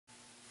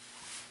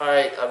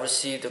Alright, I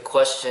received a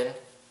question,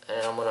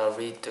 and I'm gonna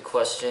read the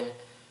question,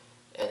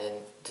 and then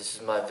this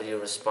is my video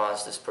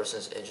response. This person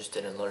is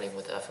interested in learning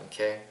with FMK.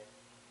 It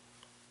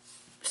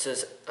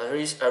says, I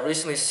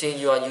recently seen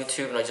you on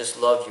YouTube and I just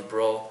love you,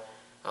 bro.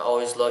 I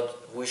always loved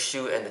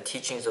Wushu and the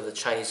teachings of the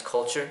Chinese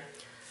culture.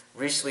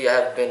 Recently I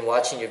have been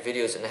watching your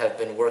videos and have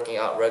been working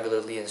out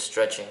regularly and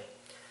stretching.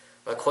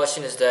 My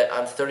question is that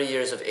I'm 30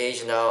 years of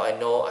age now. I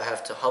know I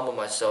have to humble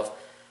myself,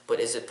 but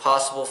is it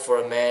possible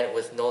for a man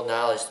with no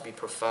knowledge to be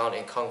profound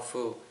in Kung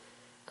Fu?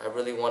 I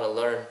really want to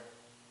learn.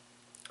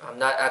 I'm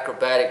not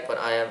acrobatic, but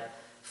I am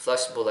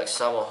flexible like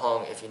Sammo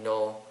Hung, if you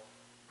know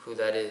who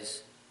that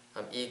is.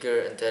 I'm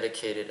eager and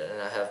dedicated,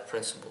 and I have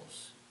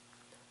principles.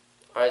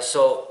 Alright,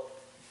 so,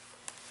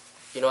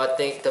 I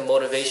think the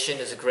motivation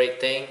is a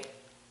great thing.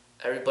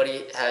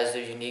 Everybody has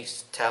their unique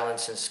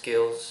talents and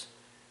skills.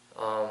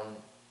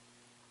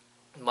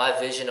 My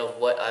vision of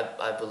what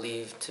I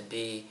believe to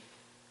be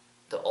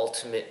the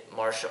ultimate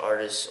martial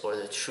artist or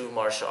the true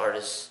martial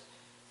artist,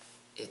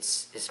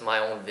 it's my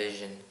own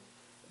vision.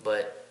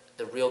 But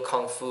the real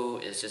Kung Fu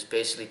is just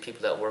basically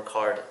people that work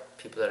hard,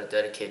 people that are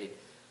dedicated.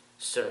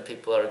 Certain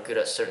people are good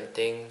at certain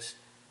things,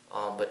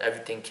 but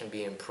everything can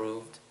be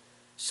improved.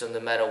 So no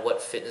matter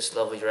what fitness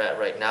level you're at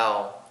right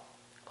now,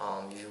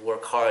 if you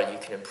work hard, you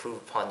can improve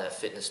upon that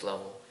fitness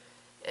level.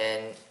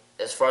 And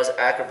as far as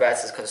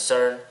acrobats is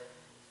concerned,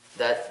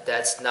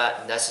 that's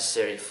not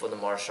necessary for the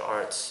martial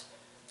arts.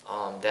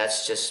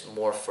 That's just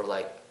more for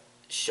like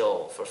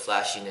show, for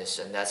flashiness,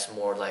 and that's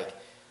more like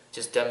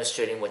just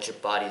demonstrating what your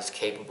body is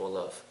capable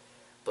of.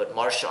 But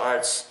martial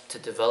arts, to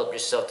develop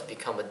yourself to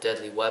become a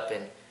deadly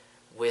weapon,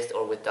 with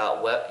or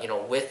without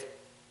with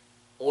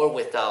or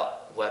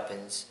without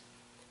weapons,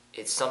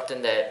 it's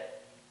something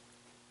that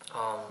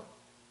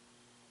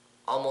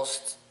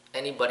almost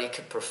anybody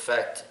could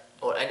perfect,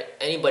 or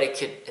anybody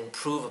could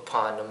improve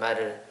upon, no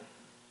matter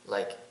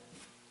like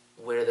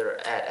where they're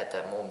at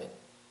that moment.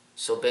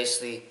 So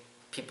basically,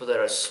 people that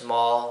are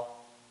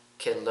small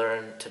can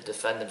learn to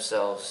defend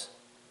themselves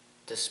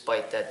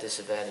despite that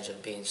disadvantage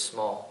of being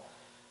small.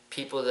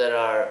 People that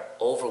are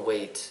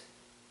overweight,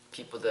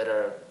 people that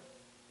are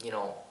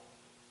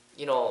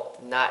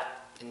not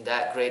in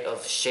that great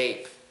of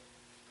shape,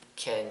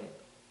 can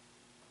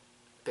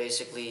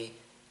basically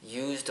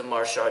use the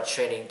martial art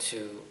training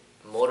to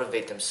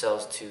motivate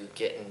themselves to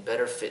get in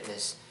better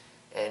fitness,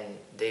 and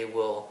they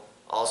will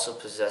also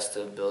possess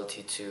the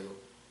ability to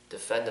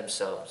defend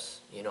themselves,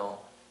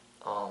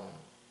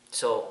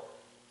 So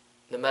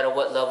no matter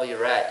what level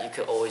you're at, you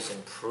can always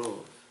improve.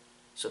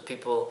 So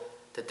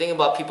the thing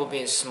about people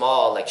being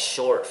small, like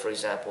short, for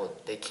example,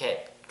 they can't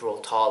grow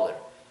taller.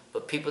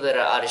 But people that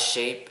are out of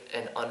shape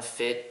and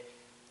unfit,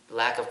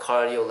 lack of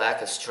cardio,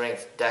 lack of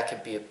strength, that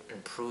could be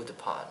improved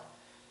upon.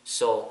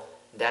 So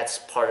that's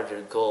part of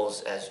your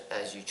goals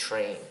as you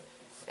train,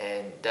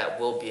 and that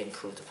will be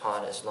improved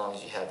upon as long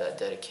as you have that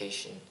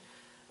dedication.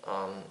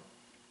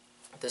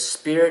 The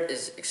spirit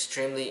is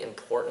extremely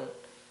important.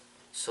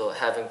 So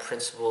having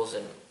principles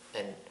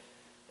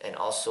and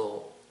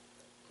also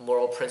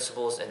moral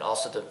principles, and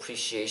also the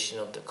appreciation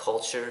of the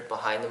culture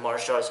behind the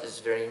martial arts is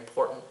very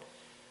important.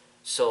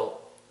 So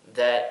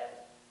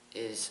that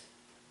is,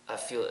 I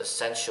feel,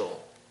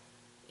 essential,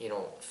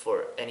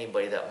 for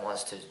anybody that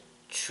wants to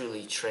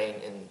truly train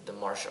in the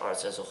martial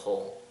arts as a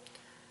whole.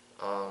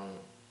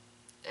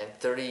 And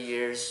 30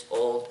 years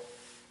old,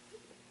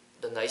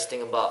 the nice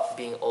thing about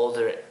being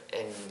older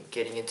and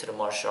getting into the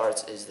martial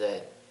arts is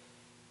that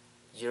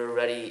you're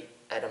already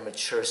at a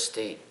mature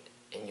state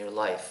in your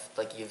life.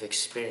 Like, you've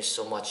experienced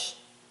so much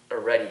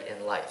already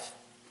in life.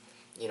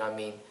 You know what I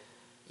mean?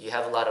 You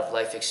have a lot of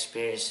life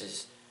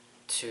experiences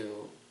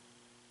to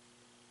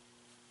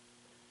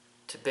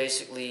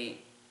basically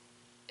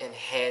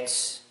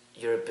enhance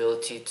your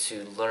ability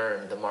to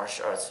learn the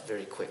martial arts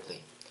very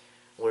quickly.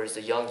 Whereas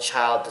the young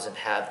child doesn't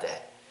have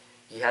that.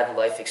 You have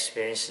life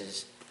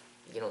experiences,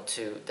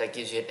 that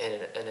gives you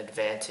an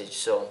advantage.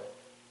 So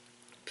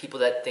people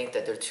that think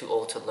that they're too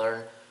old to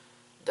learn,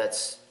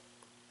 that's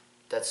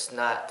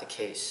not the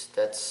case.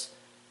 That's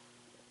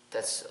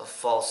a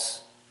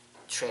false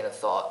train of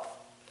thought.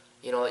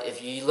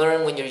 If you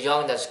learn when you're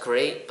young, that's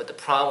great. But the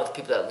problem with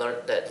people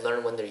that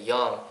learn when they're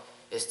young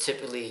is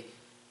typically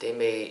they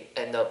may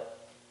end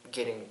up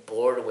getting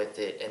bored with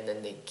it, and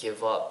then they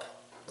give up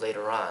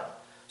later on.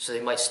 So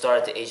they might start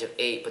at the age of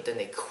 8, but then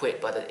they quit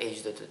by the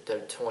age that they're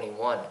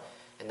 21,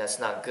 and that's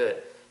not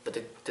good. But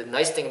the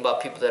nice thing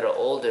about people that are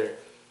older,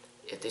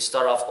 if they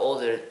start off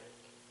older,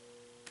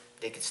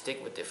 they can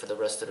stick with it for the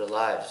rest of their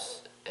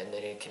lives, and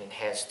then it can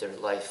enhance their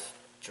life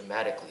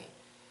dramatically.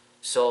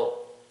 So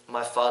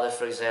my father,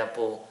 for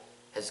example,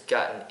 has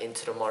gotten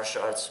into the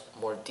martial arts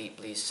more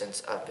deeply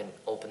since I've been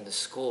open to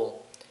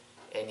school,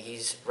 and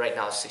he's right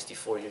now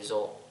 64 years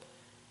old,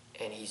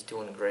 and he's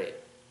doing great.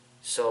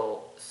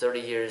 So 30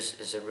 years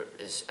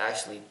is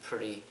actually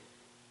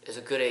is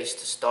a good age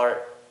to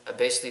start.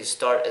 Basically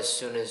start as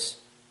soon as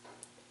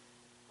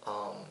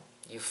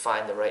you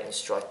find the right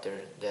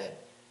instructor that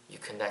you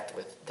connect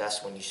with.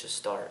 That's when you should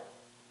start.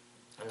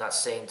 I'm not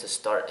saying to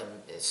start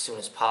as soon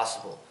as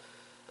possible.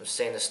 I'm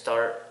saying to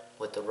start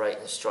with the right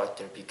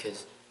instructor,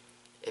 because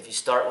if you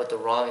start with the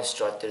wrong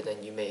instructor,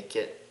 then you may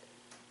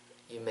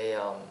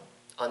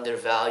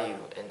undervalue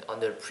and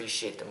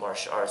underappreciate the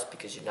martial arts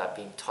because you're not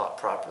being taught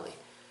properly.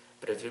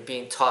 But if you're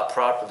being taught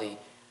properly,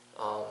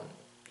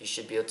 you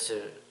should be able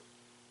to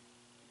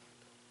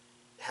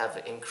have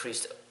an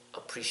increased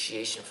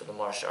appreciation for the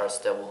martial arts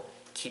that will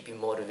keep you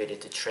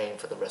motivated to train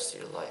for the rest of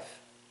your life.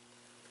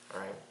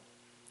 Alright?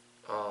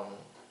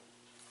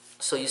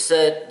 So you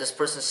said, this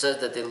person says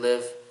that they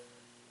live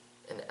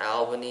in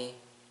Albany,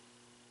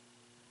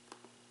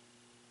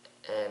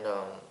 and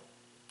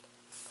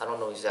I don't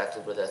know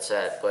exactly where that's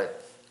at,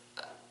 but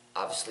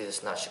obviously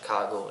it's not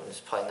Chicago, and it's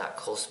probably not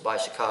close by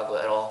Chicago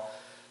at all.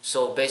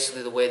 So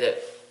basically the way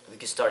that we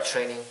can start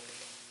training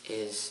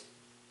is,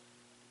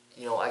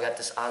 I got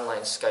this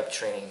online Skype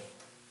training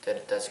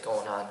that's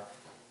going on,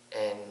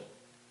 and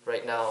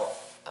right now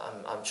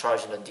I'm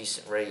charging a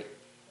decent rate.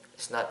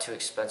 It's not too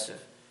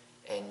expensive,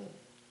 and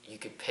you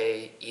could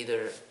pay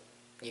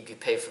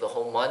for the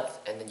whole month,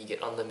 and then you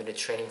get unlimited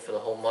training for the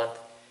whole month,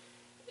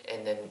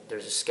 and then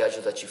there's a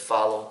schedule that you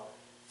follow.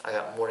 I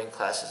got morning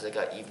classes, I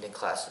got evening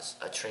classes.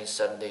 I train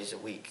 7 days a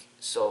week.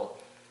 So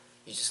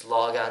you just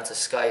log on to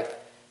Skype,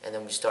 and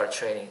then we start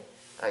training.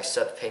 I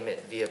accept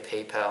payment via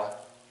PayPal.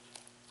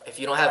 If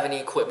you don't have any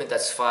equipment,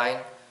 that's fine.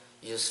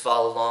 You just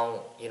follow along,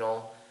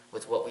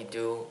 with what we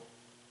do,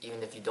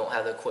 even if you don't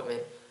have the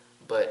equipment.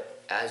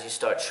 But as you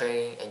start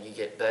training and you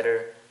get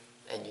better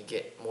and you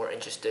get more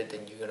interested,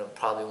 then you're gonna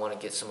probably want to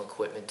get some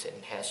equipment to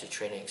enhance your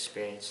training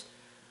experience.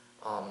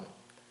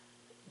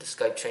 The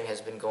Skype training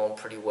has been going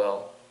pretty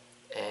well,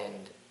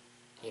 and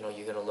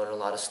you're gonna learn a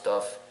lot of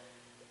stuff.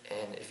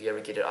 And if you ever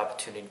get an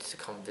opportunity to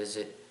come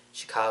visit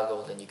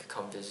Chicago, then you could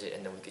come visit,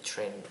 and then we could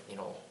train,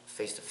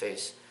 face to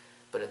face.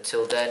 But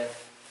until then,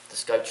 the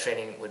Skype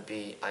training would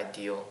be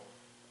ideal.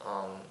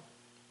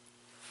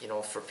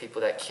 For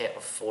people that can't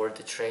afford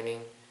the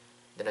training,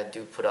 then I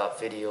do put out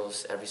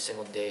videos every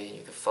single day.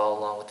 You can follow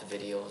along with the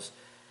videos.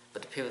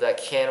 But the people that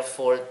can't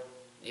afford,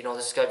 the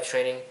Skype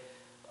training,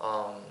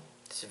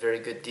 it's a very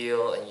good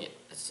deal, and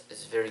it's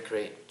a very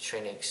great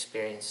training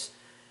experience.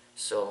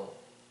 So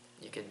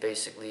you could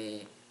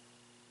basically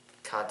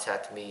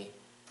contact me,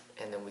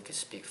 and then we could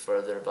speak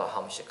further about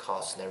how much it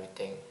costs and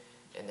everything,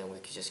 and then we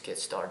could just get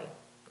started.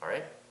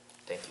 Alright?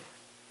 Thank you.